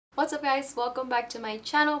What's up guys, welcome back to my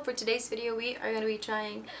channel. For today's video we are going to be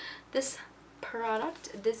trying this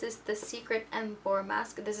product. This is the Seacret M4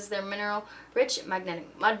 mask. This is their mineral rich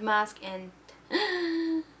magnetic mud mask, and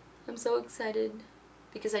I'm so excited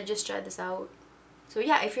because I just tried this out. So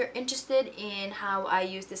yeah, if you're interested in how I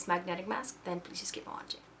use this magnetic mask, then please just keep on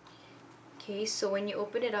watching. Okay, so when you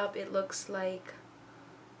open it up, it looks like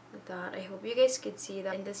that. I hope you guys can see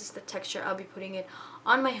that, and this is the texture. I'll be putting it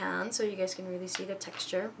on my hand so you guys can really see the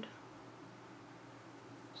texture.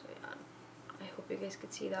 So yeah, I hope you guys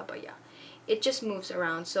could see that, but yeah, it just moves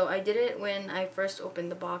around. So I did it when I first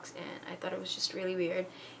opened the box and I thought it was just really weird.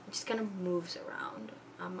 It just kind of moves around.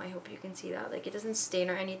 I hope you can see that. Like, it doesn't stain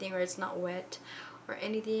or anything, or it's not wet or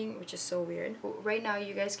anything, which is so weird. Right now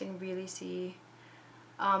you guys can really see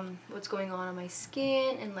what's going on my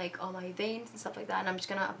skin and like all my veins and stuff like that, and I'm just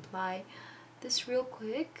gonna apply this real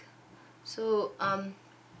quick. So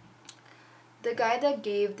the guy that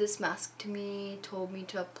gave this mask to me told me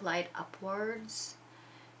to apply it upwards,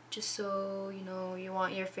 just so you know you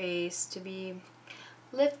want your face to be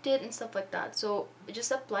lifted and stuff like that. So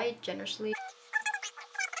just apply it generously.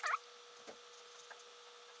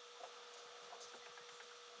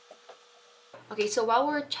 Okay, so while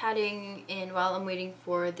we're chatting and while I'm waiting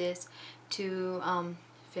for this to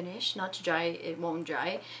finish, not to dry, it won't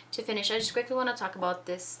dry, to finish, I just quickly want to talk about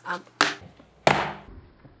this. Oh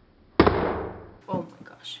my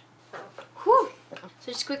gosh. Whew.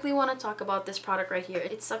 So just quickly want to talk about this product right here.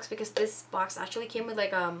 It sucks because this box actually came with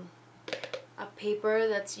like a paper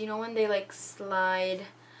that's, you know, when they like slide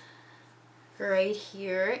right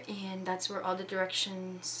here, and that's where all the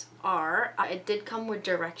directions are. It did come with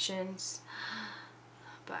directions,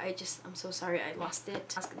 but I'm so sorry I lost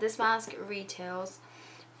it. This mask retails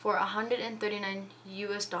for $139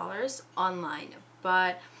 US online,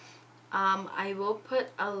 but I will put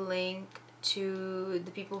a link to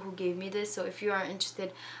the people who gave me this, so if you are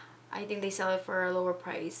interested, I think they sell it for a lower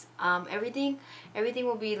price. Everything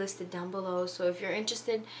will be listed down below, so if you're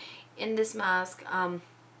interested in this mask,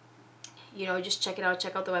 you know, just check it out,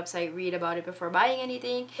 check out the website, read about it before buying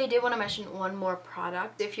anything. I did want to mention one more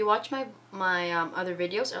product. If you watch my other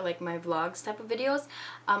videos, or like my vlogs type of videos,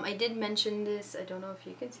 I did mention this. I don't know if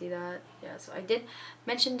you can see that. Yeah, so I did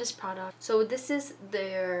mention this product. So this is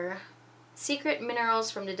their Seacret Minerals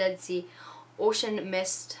from the Dead Sea Ocean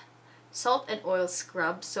Mist Salt and Oil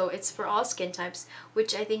Scrub. So it's for all skin types,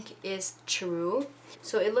 which I think is true.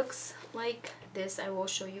 So it looks like this. I will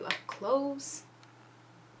show you up close.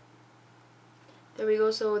 There we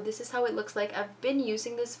go. So this is how it looks like. I've been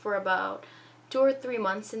using this for about 2 or 3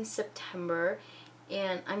 months since September,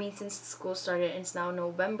 and I mean since school started, and it's now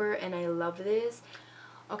November, and I love this.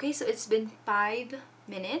 Okay, so it's been 5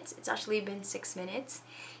 minutes. It's actually been 6 minutes,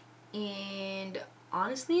 and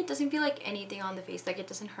honestly it doesn't feel like anything on the face. Like, it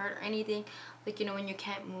doesn't hurt or anything, like, you know, when you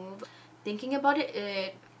can't move. Thinking about it,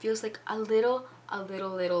 it feels like a little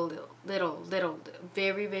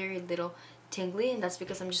very little tingly, and that's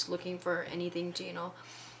because I'm just looking for anything to, you know,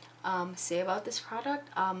 say about this product.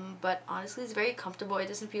 But honestly, it's very comfortable. It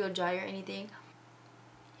doesn't feel dry or anything.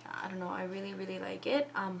 Yeah, I don't know, I really like it.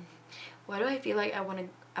 Why do I feel like I want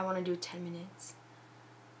to do 10 minutes?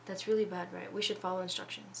 That's really bad, right? We should follow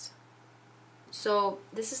instructions. So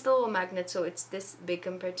this is the little magnet, so it's this big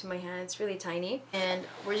compared to my hand. It's really tiny, and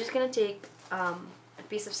we're just gonna take a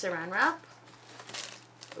piece of saran wrap.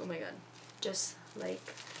 Oh my god, just like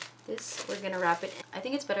this. We're gonna wrap it. I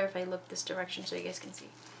think it's better if I look this direction so you guys can see.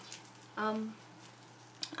 I'm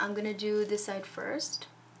gonna do this side first.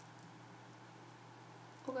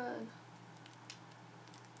 Oh god.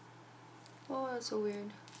 Oh, that's so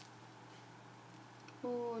weird.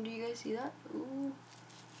 Oh, do you guys see that? Ooh.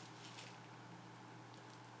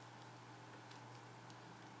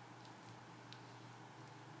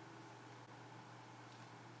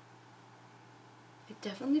 It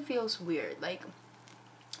definitely feels weird. Like,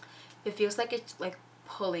 it feels like it's like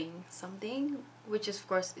pulling something, which is, of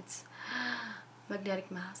course, it's magnetic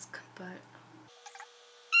mask, but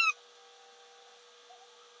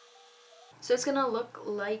so it's gonna look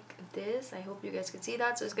like this. I hope you guys can see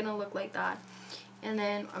that. So it's gonna look like that, and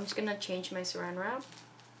then I'm just gonna change my saran wrap.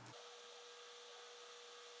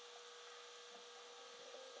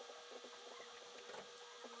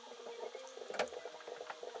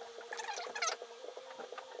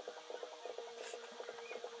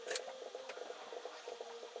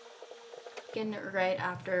 Right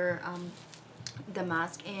after the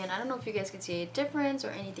mask, and I don't know if you guys can see a difference or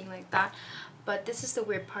anything like that, but this is the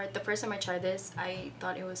weird part. The first time I tried this, I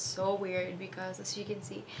thought it was so weird because, as you can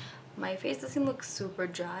see, my face doesn't look super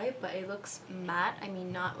dry, but it looks matte. I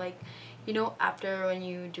mean, not like, you know, after when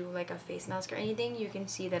you do like a face mask or anything, you can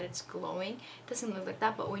see that it's glowing. It doesn't look like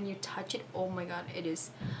that, but when you touch it, oh my god, it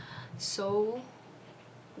is so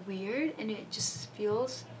weird, and it just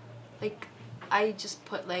feels like I just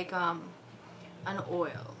put like an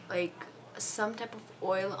oil, like some type of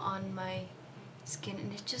oil on my skin,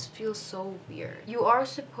 and it just feels so weird. You are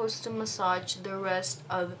supposed to massage the rest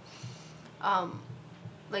of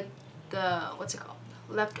like the, what's it called,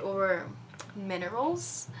 leftover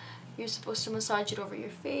minerals. You're supposed to massage it over your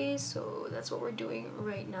face, so that's what we're doing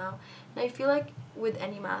right now. And I feel like with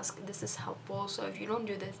any mask this is helpful, so if you don't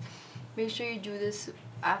do this, make sure you do this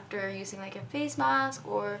after using like a face mask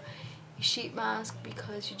or a sheet mask,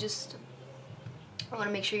 because you just want to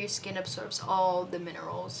make sure your skin absorbs all the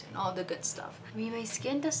minerals and all the good stuff. I mean, my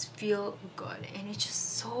skin does feel good, and it's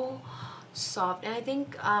just so soft, and I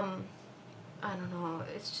think I don't know,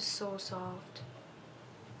 it's just so soft.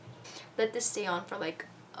 Let this stay on for like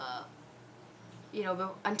you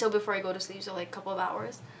know, until before I go to sleep, so like a couple of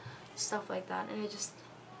hours, stuff like that. And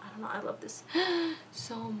I don't know, I love this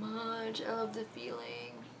so much. I love the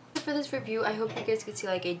feeling. For this review, I hope you guys could see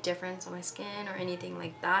like a difference on my skin or anything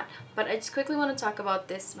like that, but I just quickly want to talk about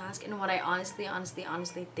this mask and what I honestly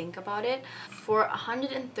think about it. For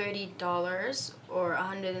 $130 or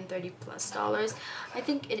 $130 plus, I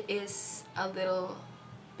think it is a little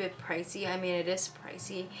bit pricey. I mean, it is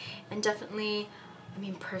pricey, and definitely, I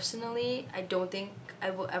mean, personally, I don't think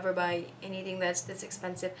I will ever buy anything that's this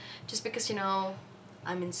expensive, just because, you know,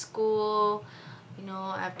 I'm in school, you know,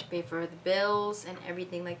 I have to pay for the bills and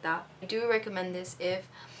everything like that. I do recommend this if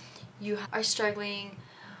you are struggling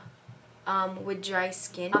with dry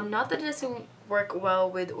skin. Not that it doesn't work well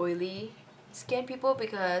with oily skin people,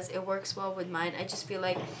 because it works well with mine. I just feel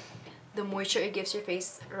like the moisture it gives your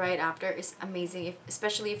face right after is amazing,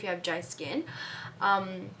 especially if you have dry skin.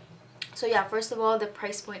 So yeah, first of all, the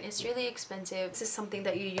price point is really expensive. This is something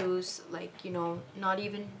that you use like, you know, not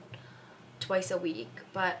even twice a week,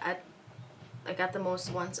 but at the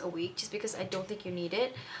most once a week, just because I don't think you need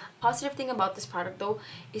it. Positive thing about this product though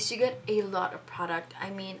is you get a lot of product. I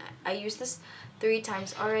mean, I used this 3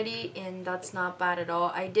 times already, and that's not bad at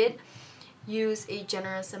all. I did use a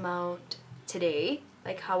generous amount today,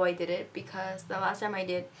 like how I did it, because the last time I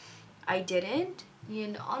didn't,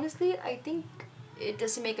 and honestly I think it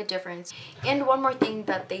doesn't make a difference. And one more thing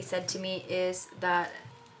that they said to me is that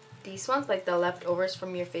these ones, like the leftovers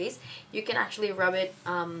from your face, you can actually rub it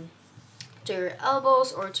to your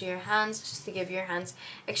elbows or to your hands, just to give your hands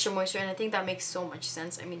extra moisture, and I think that makes so much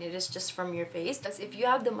sense. I mean, it is just from your face. Because if you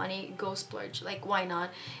have the money, go splurge. Like, why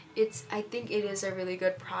not? I think it is a really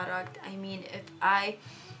good product. I mean, if I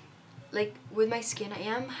like with my skin, I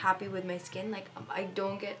am happy with my skin. Like, I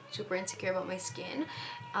don't get super insecure about my skin.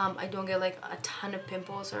 I don't get like a ton of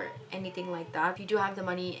pimples or anything like that. If you do have the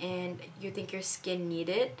money and you think your skin need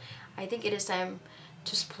it, I think it is time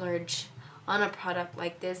to splurge on a product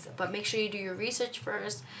like this. But make sure you do your research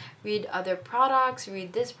first. Read other products,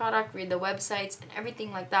 read this product, read the websites and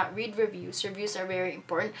everything like that. Read reviews. Reviews are very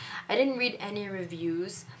important. I didn't read any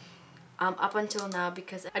reviews up until now,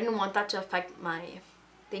 because I didn't want that to affect my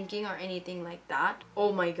thinking or anything like that.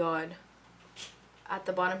 Oh my god. At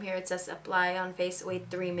the bottom here it says apply on face, wait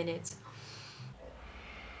 3 minutes.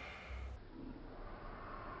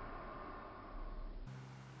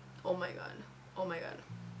 Oh my god. Oh my god.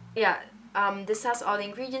 Yeah, this has all the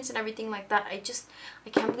ingredients and everything like that. I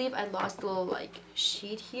can't believe I lost the little like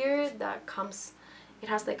sheet here that comes, it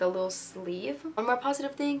has like a little sleeve. One more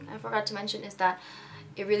positive thing I forgot to mention is that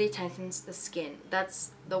it really tightens the skin.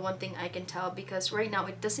 That's the one thing I can tell, because right now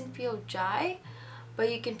it doesn't feel dry,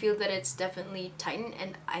 but you can feel that it's definitely tightened,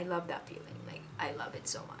 and I love that feeling. Like, I love it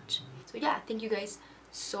so much. So yeah, thank you guys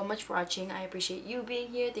so much for watching. I appreciate you being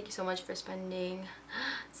here. Thank you so much for spending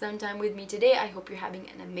some time with me today. I hope you're having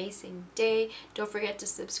an amazing day. Don't forget to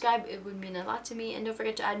subscribe, it would mean a lot to me, and don't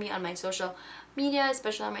forget to add me on my social media,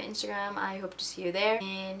 especially on my Instagram. I hope to see you there,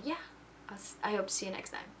 and yeah, I hope to see you next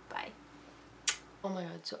time. Bye. Oh my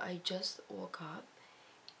god, so I just woke up,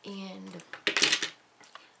 and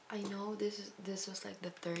I know this was like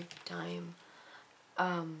the 3rd time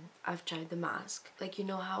I've tried the mask. Like, you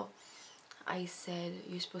know how I said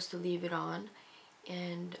you're supposed to leave it on,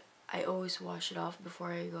 and I always wash it off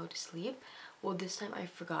before I go to sleep? Well, this time I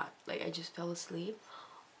forgot. Like, I just fell asleep.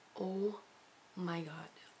 Oh my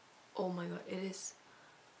god. Oh my god. It is...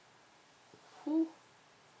 Whew.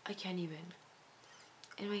 I can't even.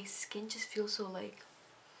 And my skin just feels so like...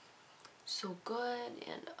 so good,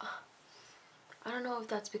 and... I don't know if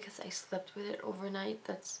that's because I slept with it overnight.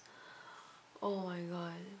 That's... oh my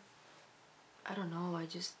god. I don't know. I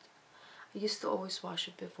used to always wash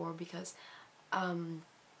it before, because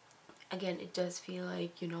again, it does feel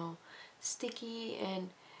like, you know, sticky, and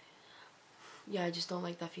yeah, I just don't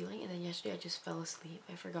like that feeling. And then yesterday I just fell asleep.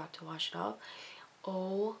 I forgot to wash it off.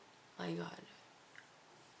 Oh my god.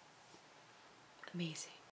 Amazing.